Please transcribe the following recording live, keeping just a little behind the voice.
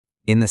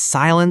In the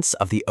silence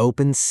of the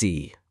open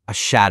sea, a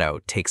shadow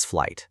takes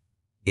flight.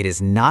 It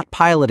is not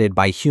piloted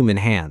by human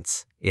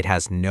hands. It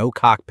has no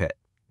cockpit,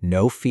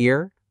 no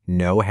fear,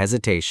 no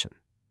hesitation.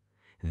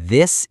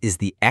 This is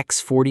the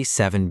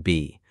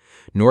X-47B,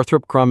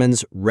 Northrop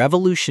Grumman's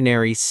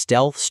revolutionary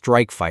stealth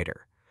strike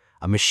fighter,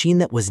 a machine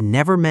that was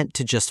never meant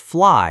to just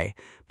fly,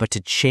 but to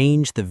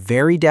change the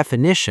very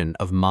definition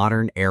of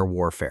modern air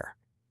warfare.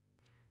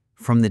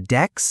 From the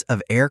decks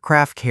of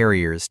aircraft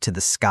carriers to the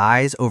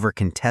skies over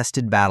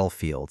contested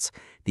battlefields,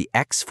 the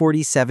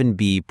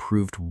X-47B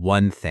proved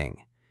one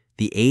thing: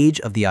 the age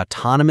of the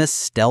autonomous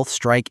stealth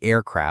strike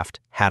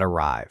aircraft had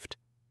arrived.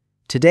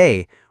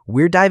 Today,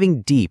 we're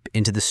diving deep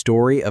into the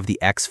story of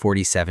the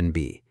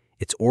X-47B,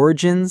 its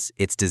origins,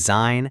 its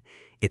design,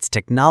 its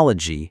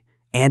technology,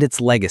 and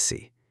its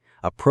legacy,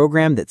 a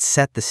program that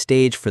set the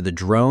stage for the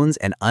drones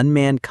and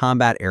unmanned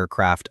combat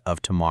aircraft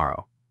of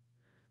tomorrow.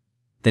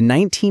 The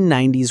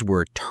 1990s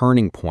were a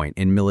turning point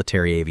in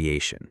military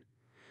aviation.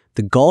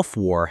 The Gulf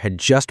War had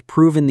just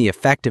proven the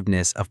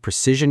effectiveness of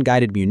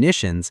precision-guided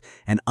munitions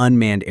and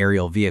unmanned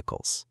aerial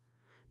vehicles.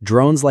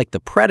 Drones like the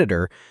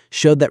Predator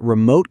showed that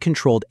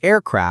remote-controlled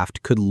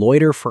aircraft could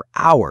loiter for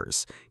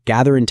hours,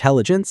 gather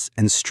intelligence,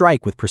 and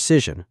strike with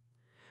precision.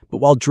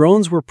 But while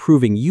drones were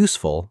proving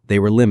useful, they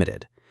were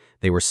limited.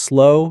 They were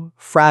slow,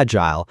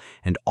 fragile,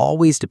 and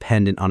always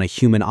dependent on a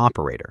human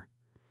operator.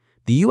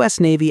 The U.S.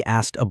 Navy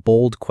asked a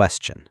bold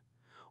question.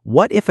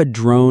 What if a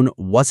drone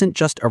wasn't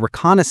just a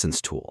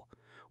reconnaissance tool?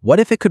 What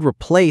if it could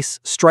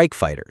replace strike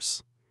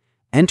fighters?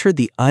 Enter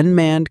the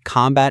Unmanned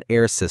Combat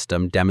Air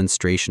System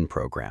Demonstration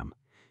Program,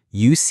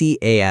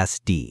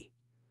 UCASD.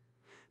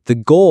 The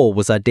goal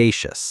was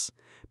audacious: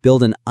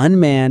 build an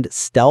unmanned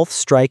stealth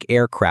strike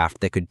aircraft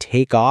that could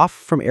take off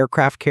from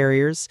aircraft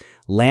carriers,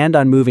 land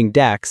on moving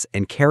decks,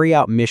 and carry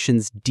out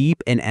missions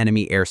deep in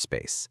enemy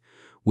airspace,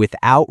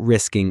 without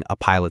risking a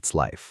pilot's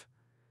life.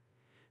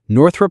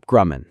 Northrop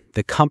Grumman,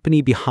 the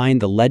company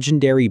behind the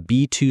legendary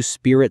B-2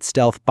 Spirit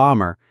stealth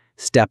bomber,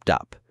 stepped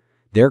up.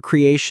 Their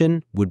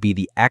creation would be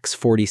the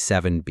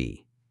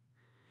X-47B.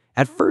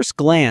 At first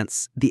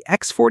glance, the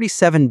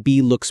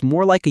X-47B looks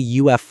more like a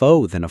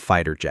UFO than a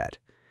fighter jet.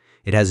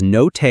 It has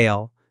no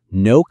tail,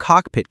 no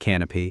cockpit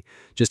canopy,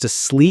 just a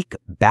sleek,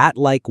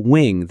 bat-like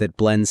wing that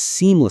blends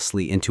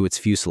seamlessly into its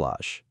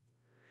fuselage.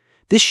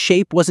 This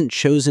shape wasn't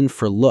chosen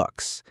for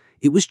looks.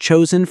 It was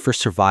chosen for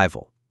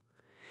survival.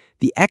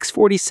 The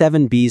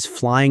X-47B's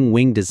flying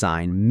wing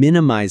design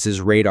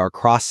minimizes radar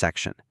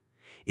cross-section.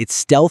 Its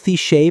stealthy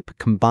shape,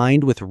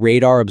 combined with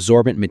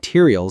radar-absorbent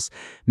materials,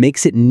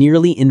 makes it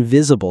nearly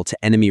invisible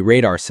to enemy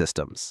radar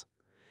systems.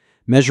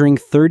 Measuring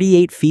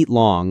 38 feet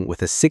long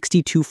with a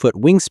 62-foot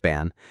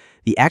wingspan,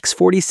 the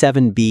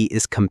X-47B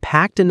is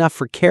compact enough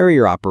for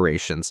carrier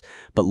operations,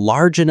 but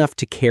large enough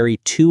to carry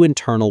 2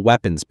 internal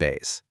weapons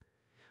bays.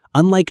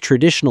 Unlike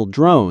traditional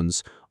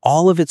drones,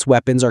 all of its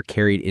weapons are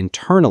carried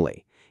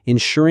internally,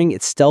 ensuring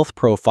its stealth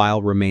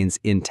profile remains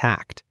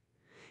intact.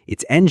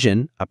 Its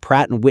engine, a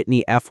Pratt &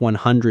 Whitney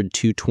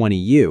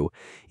F100-220U,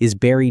 is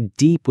buried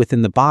deep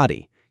within the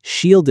body,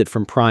 shielded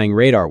from prying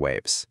radar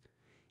waves.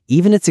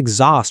 Even its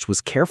exhaust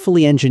was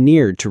carefully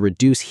engineered to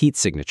reduce heat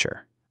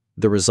signature.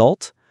 The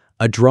result?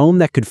 A drone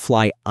that could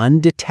fly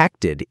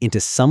undetected into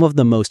some of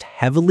the most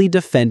heavily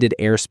defended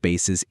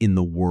airspaces in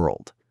the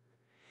world.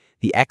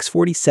 The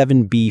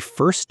X-47B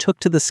first took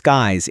to the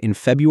skies in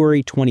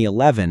February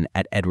 2011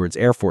 at Edwards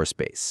Air Force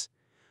Base.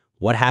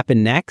 What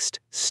happened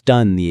next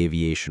stunned the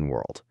aviation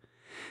world.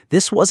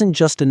 This wasn't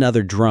just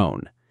another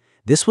drone.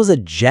 This was a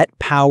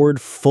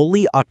jet-powered,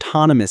 fully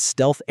autonomous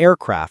stealth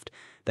aircraft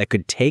that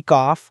could take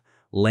off,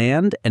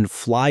 land, and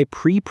fly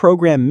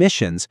pre-programmed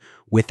missions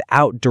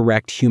without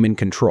direct human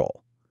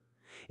control.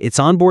 Its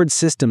onboard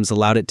systems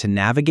allowed it to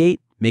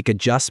navigate, make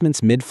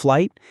adjustments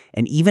mid-flight,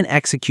 and even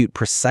execute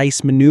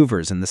precise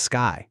maneuvers in the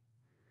sky.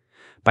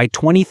 By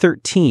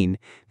 2013,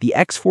 the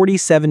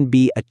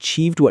X-47B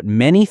achieved what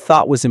many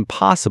thought was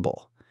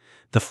impossible: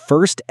 the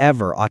first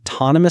ever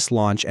autonomous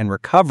launch and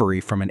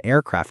recovery from an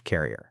aircraft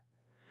carrier.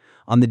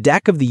 On the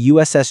deck of the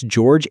USS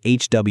George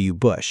H.W.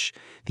 Bush,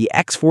 the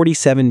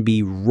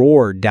X-47B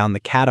roared down the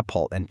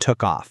catapult and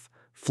took off,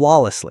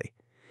 flawlessly.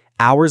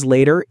 Hours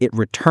later, it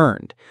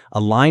returned,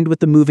 aligned with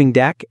the moving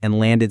deck, and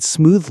landed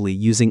smoothly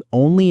using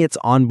only its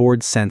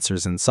onboard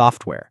sensors and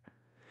software.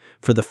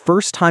 For the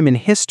first time in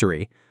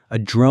history, a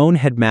drone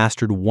had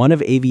mastered one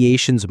of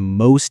aviation's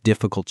most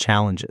difficult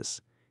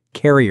challenges: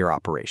 carrier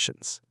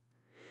operations.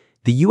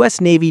 The U.S.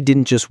 Navy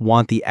didn't just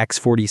want the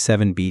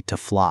X-47B to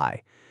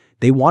fly.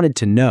 They wanted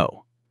to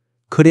know,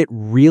 could it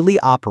really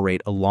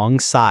operate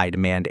alongside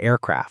manned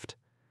aircraft?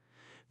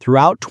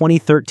 Throughout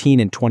 2013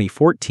 and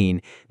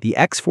 2014, the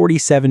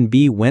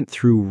X-47B went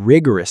through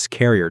rigorous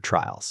carrier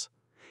trials.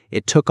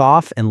 It took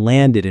off and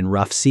landed in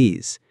rough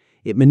seas.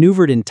 It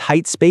maneuvered in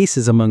tight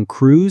spaces among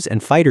crews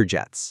and fighter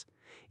jets.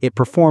 It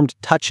performed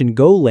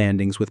touch-and-go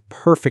landings with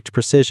perfect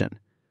precision.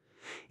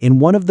 In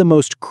one of the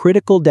most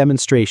critical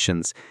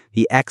demonstrations,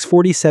 the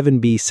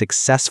X-47B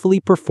successfully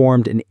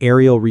performed an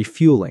aerial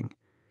refueling,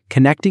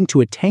 connecting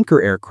to a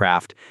tanker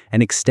aircraft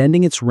and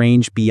extending its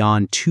range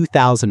beyond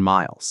 2,000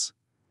 miles.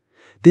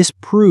 This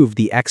proved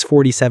the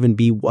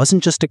X-47B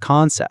wasn't just a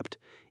concept,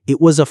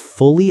 it was a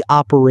fully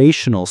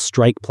operational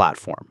strike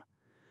platform.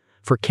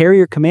 For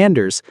carrier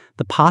commanders,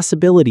 the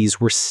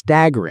possibilities were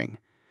staggering.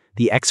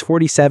 The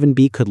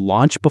X-47B could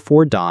launch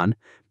before dawn,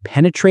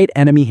 penetrate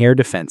enemy air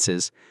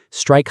defenses,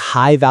 strike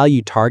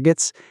high-value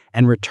targets,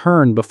 and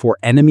return before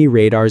enemy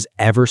radars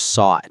ever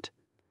saw it.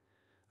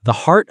 The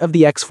heart of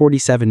the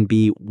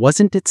X-47B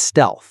wasn't its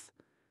stealth,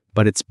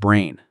 but its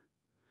brain.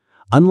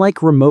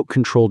 Unlike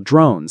remote-controlled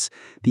drones,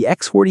 the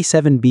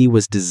X-47B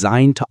was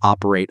designed to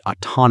operate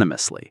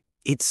autonomously.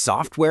 Its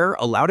software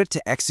allowed it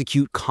to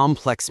execute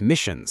complex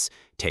missions,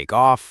 take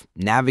off,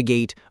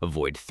 navigate,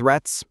 avoid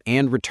threats,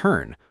 and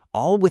return,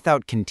 all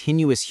without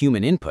continuous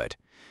human input.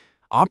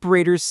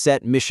 Operators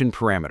set mission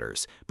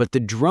parameters, but the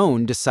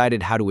drone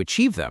decided how to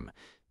achieve them.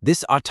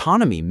 This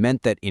autonomy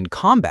meant that in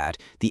combat,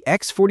 the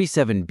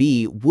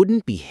X-47B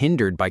wouldn't be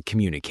hindered by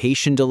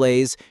communication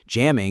delays,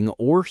 jamming,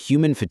 or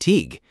human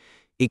fatigue.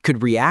 It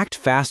could react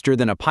faster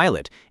than a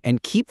pilot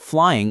and keep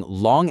flying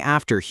long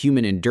after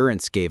human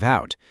endurance gave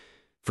out.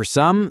 For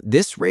some,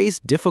 this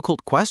raised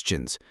difficult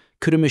questions.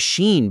 Could a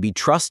machine be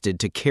trusted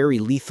to carry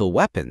lethal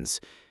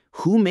weapons?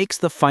 Who makes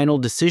the final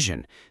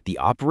decision, the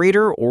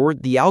operator or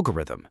the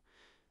algorithm?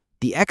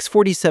 The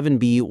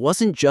X-47B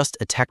wasn't just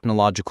a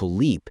technological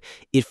leap,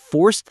 it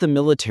forced the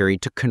military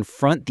to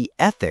confront the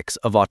ethics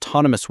of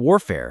autonomous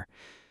warfare.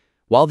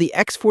 While the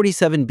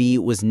X-47B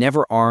was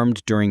never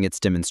armed during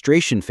its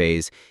demonstration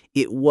phase,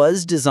 it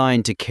was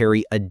designed to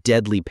carry a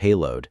deadly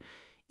payload.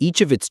 Each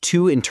of its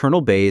 2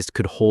 internal bays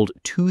could hold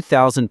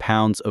 2,000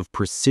 pounds of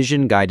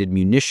precision-guided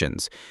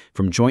munitions,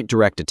 from joint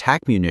direct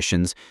attack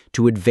munitions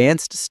to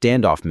advanced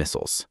standoff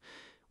missiles.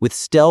 With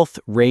stealth,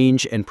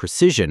 range, and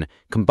precision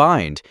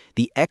combined,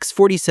 the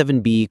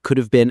X-47B could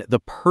have been the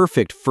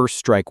perfect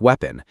first-strike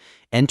weapon,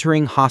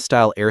 entering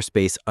hostile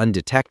airspace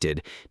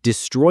undetected,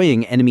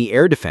 destroying enemy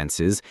air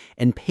defenses,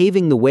 and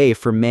paving the way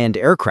for manned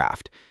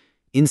aircraft.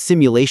 In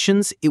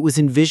simulations, it was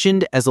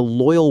envisioned as a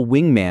loyal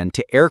wingman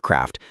to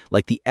aircraft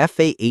like the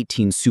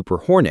F/A-18 Super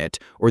Hornet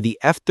or the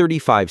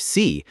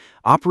F-35C,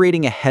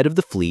 operating ahead of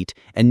the fleet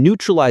and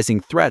neutralizing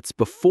threats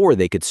before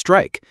they could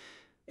strike.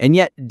 And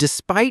yet,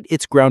 despite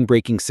its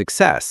groundbreaking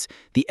success,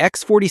 the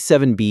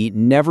X-47B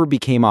never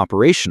became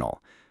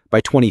operational.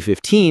 By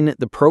 2015,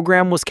 the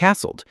program was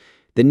canceled.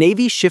 The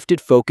Navy shifted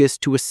focus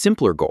to a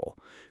simpler goal,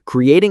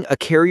 creating a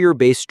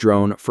carrier-based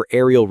drone for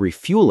aerial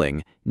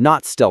refueling,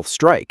 not stealth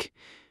strike.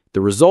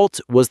 The result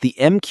was the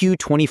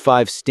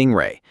MQ-25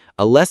 Stingray,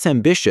 a less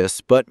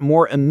ambitious but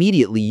more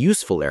immediately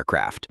useful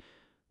aircraft.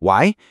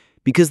 Why?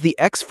 Because the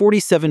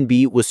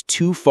X-47B was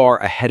too far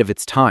ahead of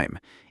its time.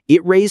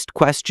 It raised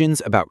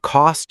questions about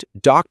cost,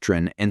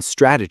 doctrine, and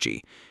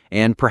strategy,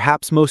 and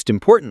perhaps most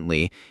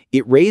importantly,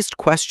 it raised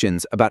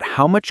questions about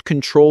how much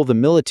control the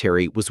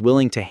military was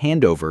willing to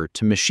hand over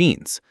to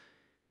machines.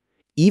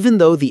 Even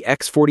though the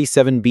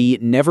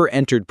X-47B never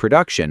entered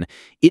production,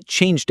 it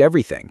changed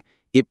everything.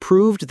 It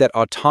proved that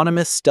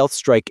autonomous stealth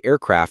strike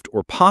aircraft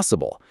were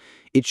possible.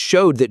 It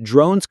showed that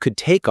drones could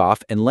take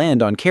off and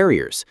land on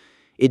carriers.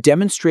 It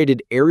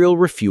demonstrated aerial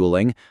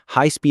refueling,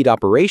 high-speed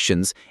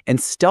operations, and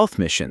stealth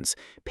missions,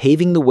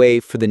 paving the way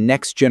for the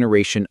next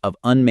generation of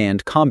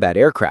unmanned combat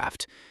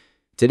aircraft.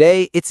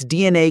 Today, its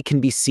DNA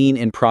can be seen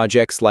in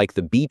projects like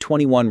the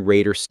B-21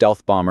 Raider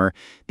stealth bomber,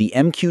 the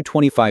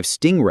MQ-25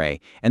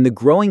 Stingray, and the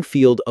growing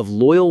field of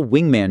loyal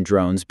wingman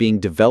drones being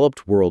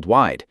developed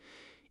worldwide.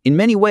 In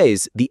many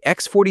ways, the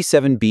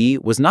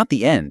X-47B was not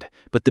the end,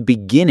 but the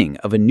beginning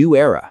of a new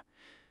era.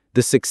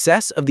 The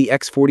success of the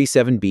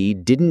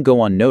X-47B didn't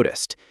go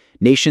unnoticed.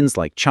 Nations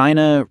like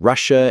China,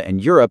 Russia,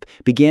 and Europe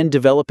began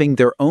developing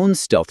their own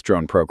stealth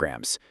drone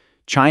programs.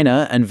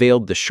 China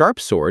unveiled the Sharp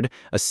Sword,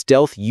 a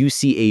stealth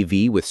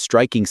UCAV with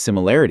striking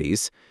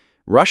similarities.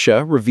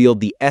 Russia revealed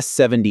the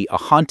S-70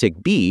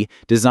 Ahontik B,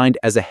 designed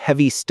as a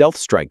heavy stealth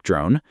strike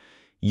drone.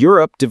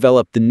 Europe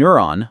developed the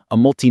Neuron, a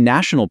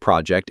multinational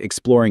project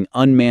exploring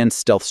unmanned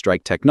stealth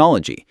strike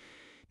technology.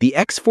 The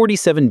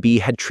X-47B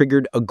had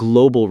triggered a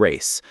global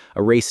race,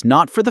 a race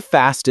not for the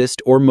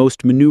fastest or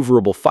most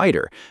maneuverable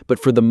fighter, but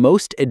for the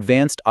most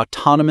advanced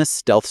autonomous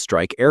stealth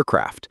strike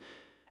aircraft.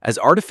 As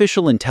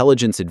artificial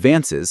intelligence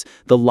advances,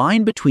 the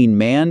line between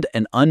manned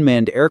and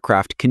unmanned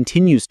aircraft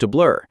continues to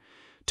blur.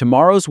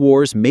 Tomorrow's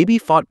wars may be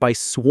fought by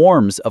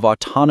swarms of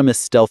autonomous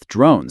stealth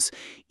drones,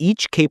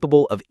 each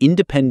capable of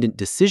independent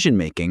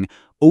decision-making,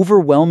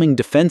 overwhelming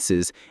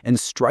defenses, and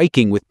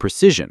striking with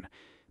precision.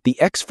 The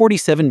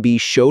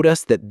X-47B showed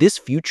us that this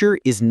future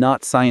is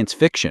not science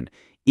fiction.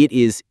 It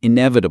is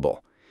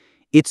inevitable.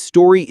 Its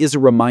story is a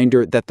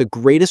reminder that the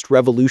greatest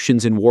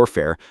revolutions in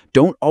warfare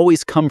don't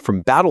always come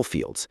from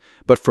battlefields,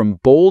 but from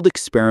bold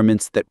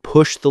experiments that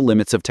push the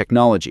limits of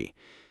technology.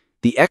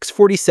 The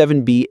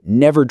X-47B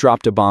never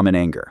dropped a bomb in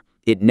anger.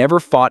 It never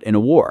fought in a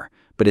war,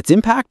 but its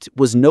impact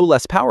was no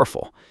less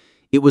powerful.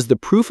 It was the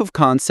proof of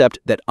concept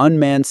that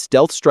unmanned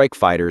stealth strike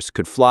fighters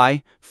could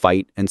fly,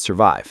 fight, and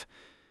survive.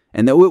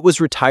 And though it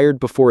was retired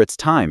before its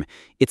time,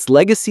 its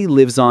legacy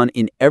lives on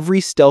in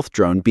every stealth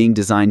drone being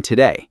designed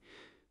today.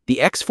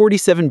 The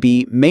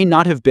X-47B may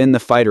not have been the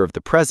fighter of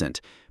the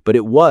present, but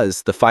it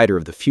was the fighter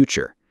of the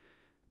future.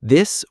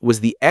 This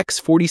was the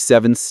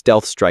X-47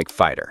 Stealth Strike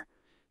Fighter.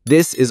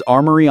 This is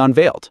Armory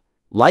Unveiled.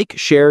 Like,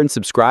 share, and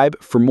subscribe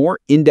for more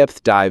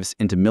in-depth dives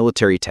into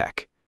military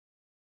tech.